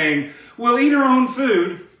man, saying, we'll eat our own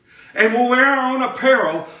food and we'll wear our own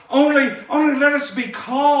apparel. Only let us be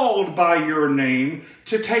called by your name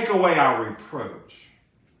to take away our reproach.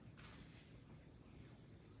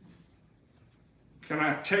 Can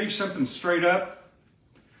I tell you something straight up?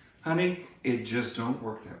 Honey, it just don't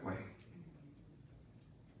work that way.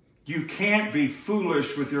 You can't be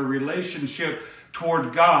foolish with your relationship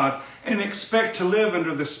toward God and expect to live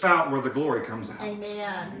under the spout where the glory comes out.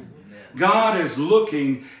 Amen. God is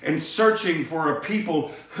looking and searching for a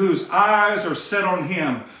people whose eyes are set on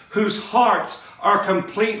him, whose hearts are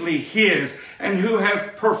completely his, and who are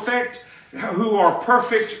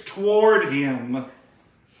perfect toward him,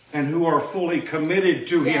 and who are fully committed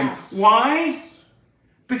to him. Yes. Why?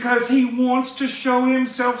 Because he wants to show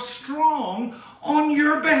himself strong on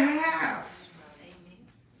your behalf.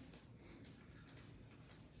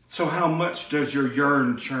 So how much does your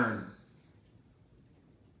yearn churn?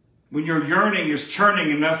 When your yearning is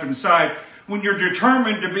churning enough inside, when you're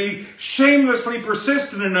determined to be shamelessly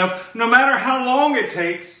persistent enough, no matter how long it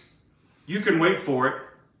takes, you can wait for it.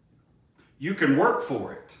 You can work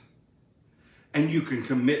for it. And you can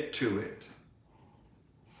commit to it.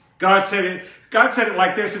 God said it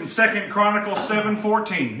like this in 2 Chronicles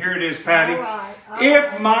 7:14. Here it is, Patty. All right.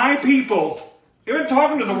 If my people, you've been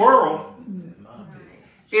talking to the world.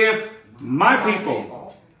 If my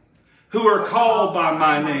people who are called by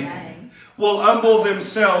my name will humble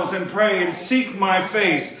themselves and pray and seek my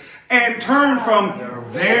face and turn from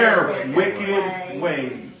their wicked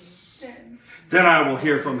ways, then I will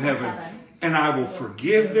hear from heaven and I will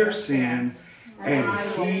forgive their sin and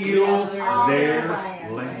heal their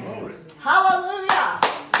land. Hallelujah.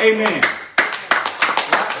 Amen.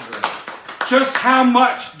 Just how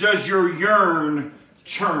much does your yearn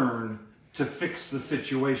churn to fix the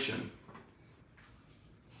situation?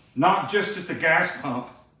 Not just at the gas pump,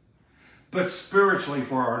 but spiritually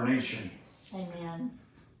for our nation. Amen.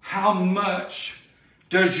 How much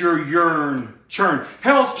does your yearn churn?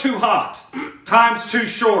 Hell's too hot. Time's too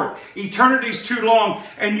short. Eternity's too long.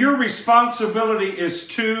 And your responsibility is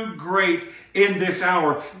too great in this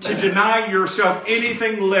hour to deny yourself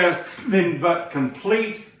anything less than but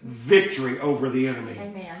complete victory over the enemy.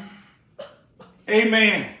 Amen.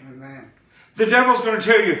 Amen. Amen. The devil's going to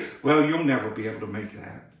tell you, well, you'll never be able to make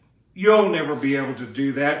that. You'll never be able to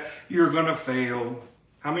do that. You're going to fail.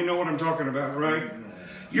 How many know what I'm talking about, right?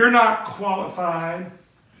 You're not qualified.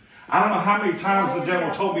 I don't know how many times the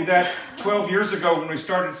devil told me that 12 years ago when we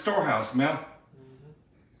started Storehouse, Mel.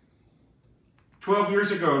 12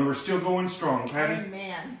 years ago, and we're still going strong, Patty.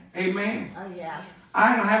 Amen. Amen. Oh, yes.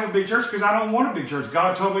 I don't have a big church because I don't want a big church.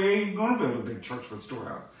 God told me He ain't going to build a big church with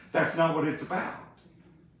Storehouse. That's not what it's about.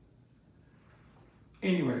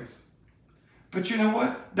 Anyways. But you know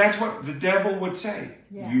what? That's what the devil would say.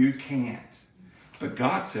 Yes. You can't. But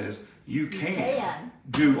God says you can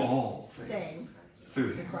do all things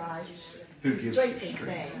through Him Christ who gives you strengthens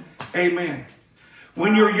strength. things. Amen.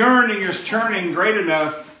 When your yearning is churning great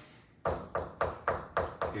enough,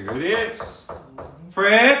 here it is.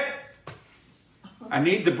 Fred, I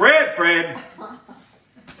need the bread, Fred.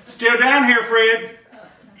 Still down here, Fred.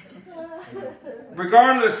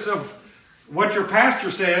 Regardless of what your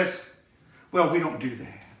pastor says, well, we don't do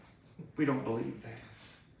that. We don't believe that.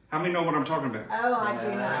 How many know what I'm talking about? Oh, I do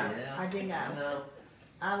know. Yeah. I do know. No.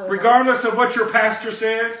 Regardless of what your pastor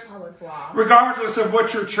says, I was lost. regardless of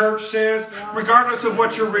what your church says, regardless of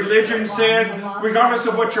what your religion says, regardless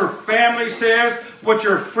of what your family says, what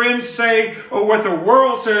your friends say, or what the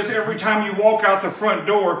world says every time you walk out the front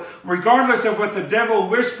door, regardless of what the devil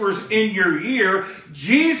whispers in your ear,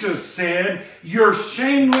 Jesus said your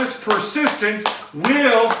shameless persistence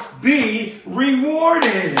will be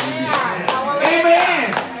rewarded. Yeah.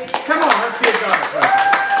 Amen. Come on, let's give God a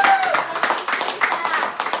clap.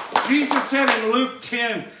 Jesus said in Luke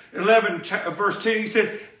 10:11, verse 10, He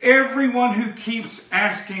said, everyone who keeps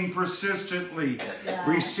asking persistently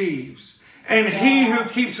receives. And he who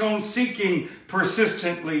keeps on seeking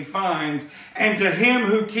persistently finds. And to him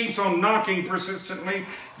who keeps on knocking persistently,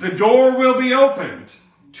 the door will be opened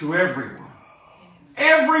to everyone.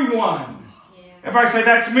 Everyone. Everybody say,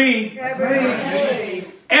 that's me.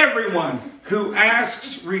 Everyone who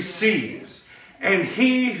asks receives. And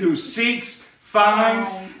he who seeks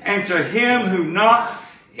finds, and to him who knocks,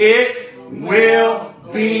 it will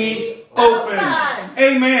be opened.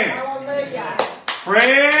 Amen. Hallelujah.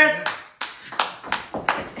 Fred,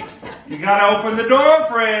 you got to open the door,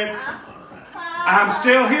 Fred. I'm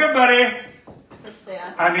still here, buddy.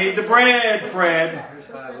 I need the bread, Fred.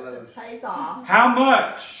 Persistence pays off. How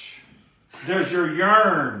much does your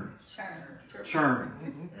yearn churn?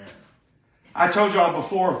 I told y'all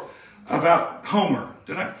before about Homer.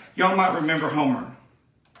 Y'all might remember Homer.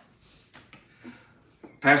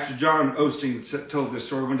 Pastor John Osteen told this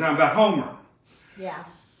story one time about Homer.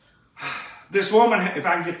 Yes. This woman, if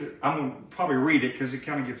I can get the, I'm going to probably read it because it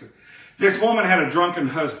kind of gets it. This woman had a drunkard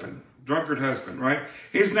husband, right?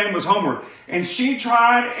 His name was Homer. And she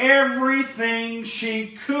tried everything she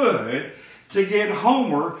could to get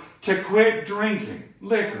Homer to quit drinking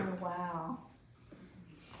liquor. Oh,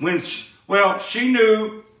 wow. She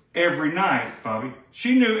knew every night, Bobby.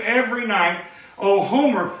 She knew every night,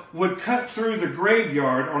 Homer would cut through the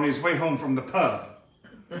graveyard on his way home from the pub.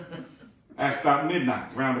 At about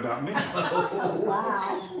midnight, round about midnight.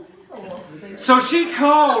 Wow. So she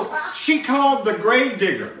called the grave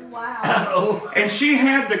digger. Wow. And she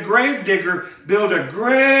had the grave digger build a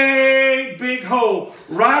great big hole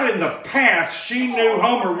right in the path she knew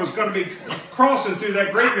Homer was going to be crossing through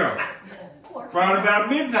that graveyard. Round about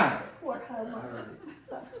midnight. Poor Homer.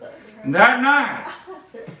 And that night,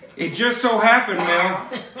 it just so happened, Mel,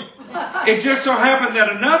 it just so happened that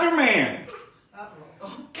another man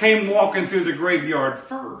came walking through the graveyard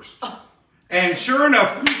first. And sure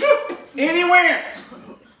enough, in he went.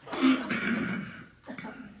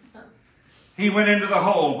 He went into the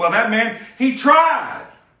hole. Well, that man, he tried.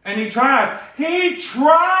 And he tried. He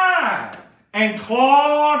tried and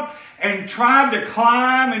clawed and tried to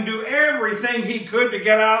climb and do everything he could to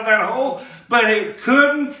get out of that hole. But he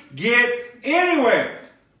couldn't get anywhere.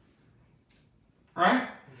 Right?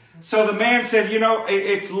 So the man said,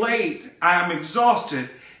 it's late. I'm exhausted.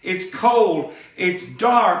 It's cold. It's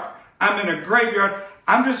dark. I'm in a graveyard.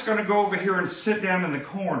 I'm just going to go over here and sit down in the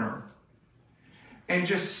corner and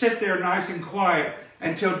just sit there nice and quiet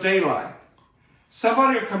until daylight.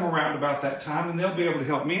 Somebody will come around about that time and they'll be able to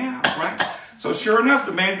help me out, right? So sure enough,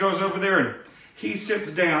 the man goes over there and he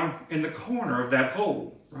sits down in the corner of that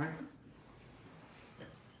hole, right?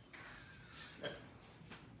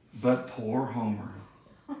 But poor Homer.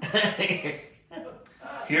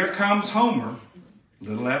 Here comes Homer, a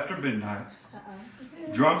little after midnight.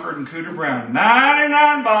 Drunkard and Cooter Brown.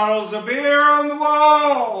 99 bottles of beer on the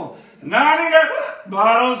wall. 99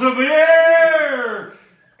 bottles of beer.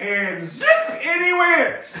 And zip, in he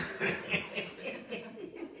went.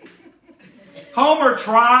 Homer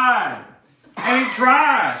tried. And he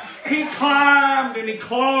tried. He climbed and he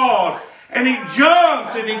clawed. And he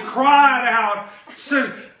jumped and he cried out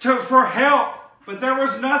for help, but there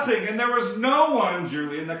was nothing, and there was no one,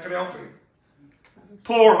 Julian, that could help him.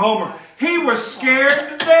 Poor Homer. He was scared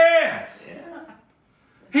to death.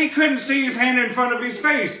 He couldn't see his hand in front of his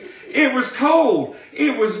face. It was cold.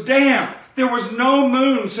 It was damp. There was no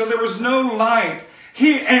moon, so there was no light.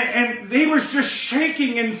 And he was just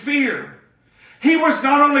shaking in fear. He was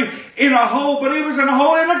not only in a hole, but he was in a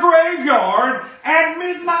hole in a graveyard at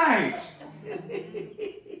midnight.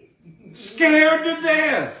 Scared to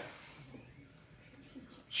death.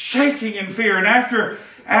 Shaking in fear. And after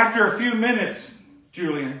a few minutes,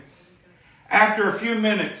 Julian, after a few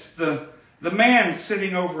minutes, the man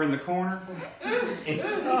sitting over in the corner,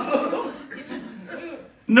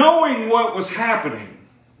 knowing what was happening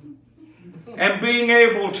and being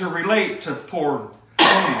able to relate to poor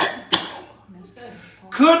Homer,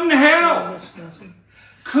 couldn't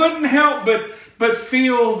help but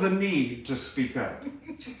feel the need to speak up.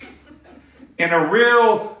 In a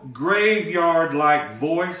real graveyard-like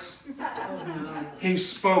voice, he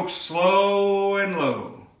spoke slow and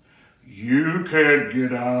low. You can't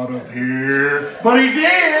get out of here. But he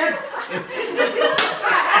did.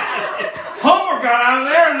 Homer got out of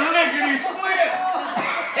there and lickety split.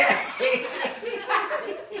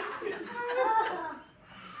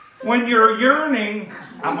 When you're yearning,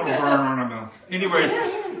 I'm going to burn on a mill. Anyways,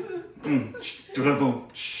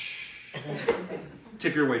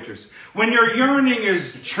 tip your waitress. When your yearning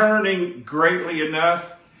is churning greatly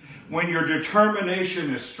enough, when your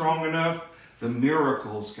determination is strong enough, the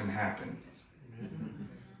miracles can happen.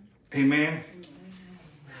 Amen?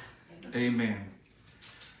 Amen.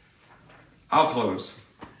 I'll close.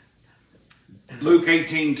 Luke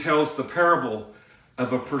 18 tells the parable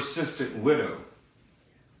of a persistent widow.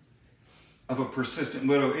 Of a persistent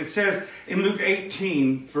widow. It says in Luke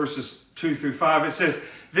 18, verses 2 through 5, it says,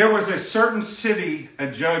 there was a certain city, a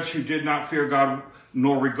judge who did not fear God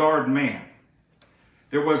nor regard man.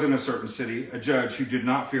 There was in a certain city a judge who did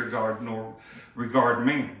not fear God nor regard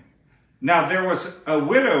man. Now there was a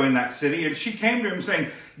widow in that city, and she came to him saying,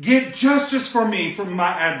 get justice for me from my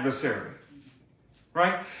adversary.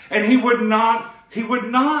 Right? And he would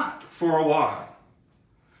not for a while.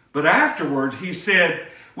 But afterward he said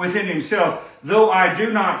within himself, though I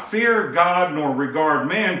do not fear God nor regard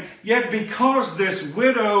man, yet because this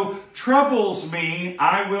widow troubles me,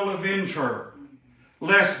 I will avenge her,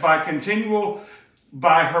 lest by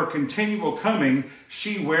her continual coming,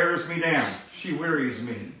 she wears me down. She wearies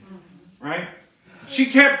me. Right? She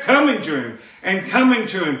kept coming to him and coming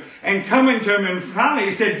to him and coming to him. And finally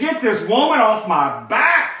he said, get this woman off my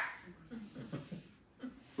back.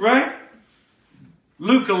 Right?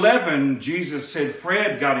 Luke 11, Jesus said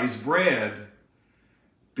Fred got his bread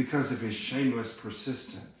because of his shameless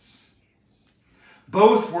persistence.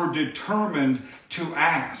 Both were determined to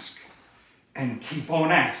ask and keep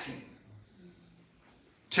on asking.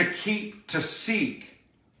 To seek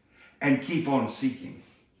and keep on seeking.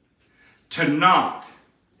 To knock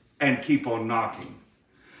and keep on knocking.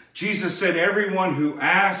 Jesus said everyone who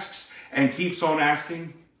asks and keeps on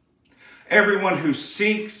asking, everyone who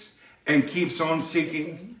seeks and keeps on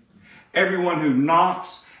seeking, everyone who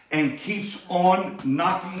knocks and keeps on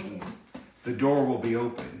knocking, the door will be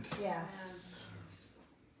opened. Yes.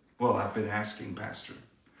 Well, I've been asking, Pastor.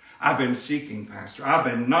 I've been seeking, Pastor. I've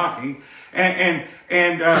been knocking, and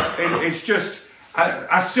it's just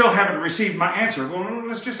I still haven't received my answer. Well,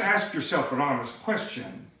 let's just ask yourself an honest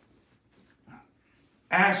question.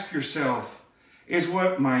 Ask yourself, is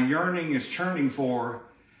what my yearning is churning for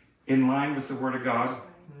in line with the Word of God?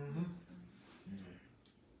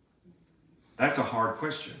 That's a hard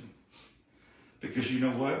question. Because you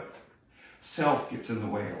know what? Self gets in the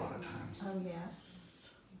way a lot of times. Oh, yes.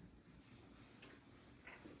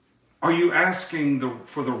 Are you asking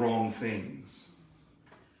for the wrong things?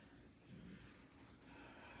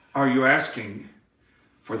 Are you asking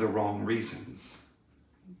for the wrong reasons?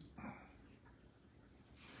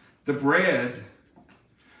 The bread,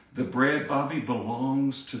 Bobby,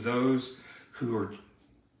 belongs to those who are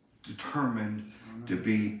determined to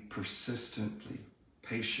be persistently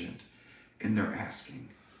patient in their asking,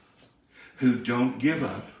 who don't give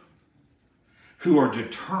up, who are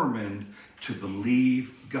determined to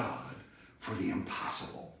believe God for the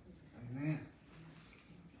impossible. Amen.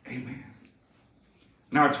 Amen.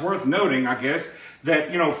 Now, it's worth noting, I guess,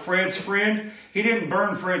 that, Fred's friend, he didn't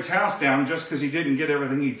burn Fred's house down just because he didn't get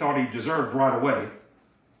everything he thought he deserved right away.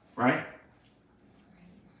 Right?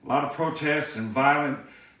 A lot of protests and violent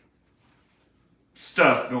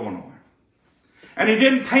stuff going on. And he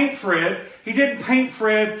didn't paint Fred. He didn't paint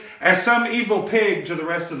Fred as some evil pig to the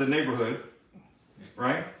rest of the neighborhood.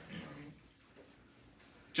 Right?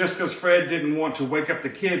 Just because Fred didn't want to wake up the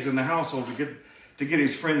kids in the household to get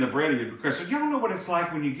his friend the bread he had requested. Y'all know what it's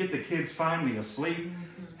like when you get the kids finally asleep?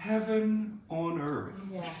 Heaven on earth.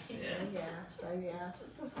 Yes. Yeah. Yes. Oh,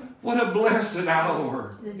 yes. What a blessed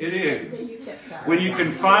hour it is. Then you tiptoe. When you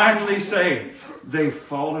can finally say, they've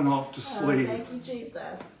fallen off to Oh, sleep. thank you,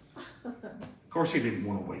 Jesus. Of course, he didn't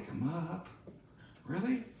want to wake him up.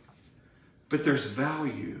 Really? But there's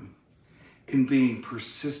value in being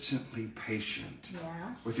persistently patient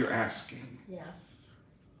Yes. with your asking. Yes.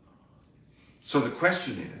 So the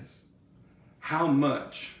question is, how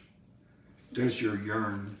much does your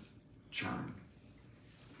yearn churn?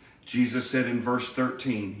 Jesus said in verse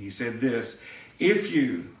 13, he said this, if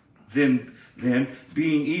you then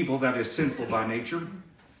being evil, that is sinful by nature,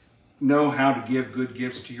 know how to give good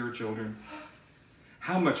gifts to your children,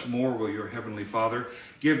 how much more will your heavenly Father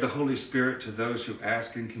give the Holy Spirit to those who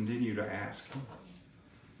ask and continue to ask?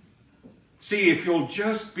 See, if you'll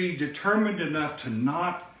just be determined enough to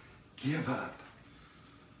not give up,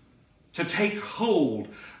 to take hold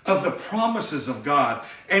of the promises of God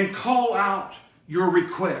and call out your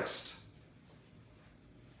request.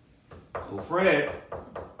 Oh, Fred,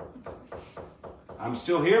 I'm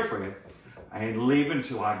still here, Fred. I ain't leaving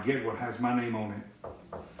till I get what has my name on it.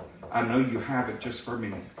 I know you have it just for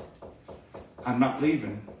me. I'm not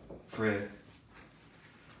leaving, Fred.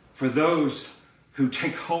 For those who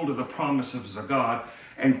take hold of the promises of God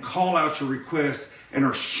and call out your request and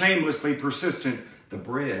are shamelessly persistent, the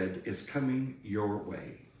bread is coming your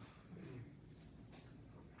way.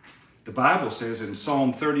 The Bible says in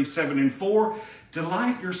Psalm 37:4,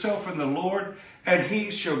 delight yourself in the Lord, and he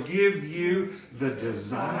shall give you the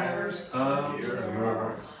desires of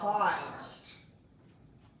your heart.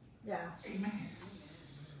 Yes. Amen.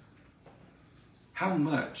 How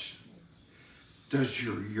much does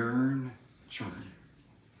your yearn churn?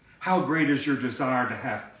 How great is your desire to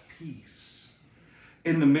have peace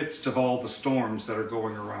in the midst of all the storms that are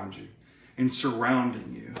going around you and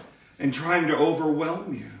surrounding you and trying to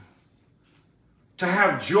overwhelm you? To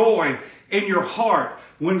have joy in your heart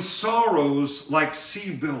when sorrows like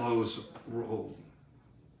sea billows roll.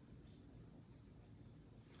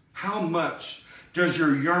 How much does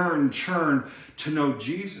your yearn churn to know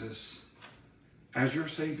Jesus as your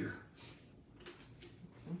Savior?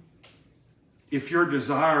 If your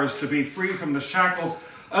desire is to be free from the shackles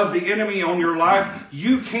of the enemy on your life,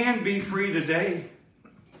 you can be free today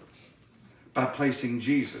by placing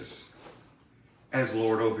Jesus as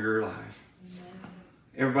Lord over your life.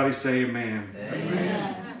 Everybody say amen.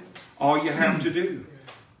 Amen. All you have to do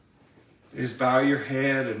is bow your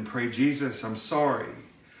head and pray, Jesus, I'm sorry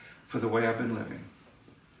for the way I've been living.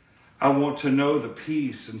 I want to know the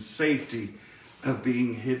peace and safety of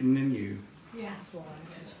being hidden in you. Yes, Lord.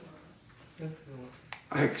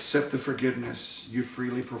 I accept the forgiveness you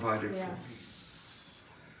freely provided for me. Yes.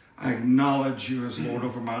 I acknowledge you as Lord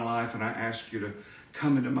over my life, and I ask you to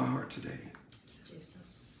come into my heart today. Jesus.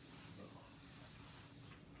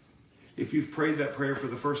 If you've prayed that prayer for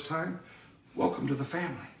the first time, welcome to the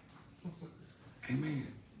family. Amen.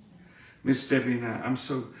 Miss Debbie and I,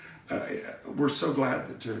 we're so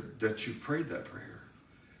glad that you've prayed that prayer.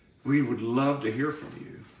 We would love to hear from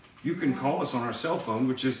you. You can call us on our cell phone,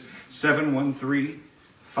 which is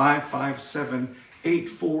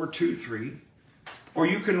 713-557-8423. Or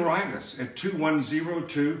you can write us at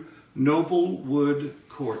 2102 Noblewood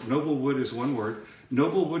Court. Noblewood is one word.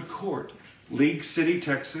 Noblewood Court, League City,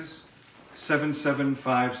 Texas,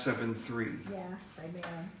 77573. Yes,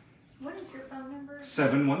 amen. What is your phone number?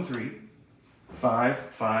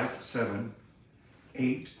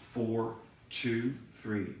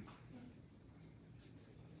 713-557-8423.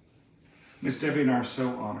 Miss Debbie and I are so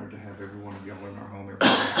honored to have every one of y'all in our home every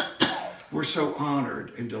day. We're so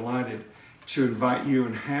honored and delighted to invite you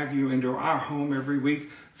and have you into our home every week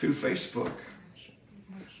through Facebook.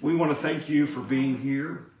 We want to thank you for being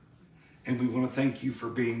here, and we want to thank you for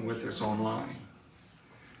being with us online.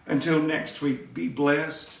 Until next week, be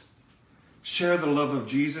blessed. Share the love of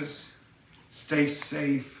Jesus. Stay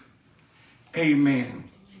safe. Amen.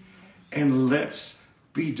 And let's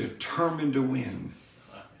be determined to win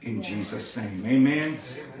in Jesus' name. Amen.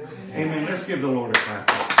 Amen. Let's give the Lord a clap.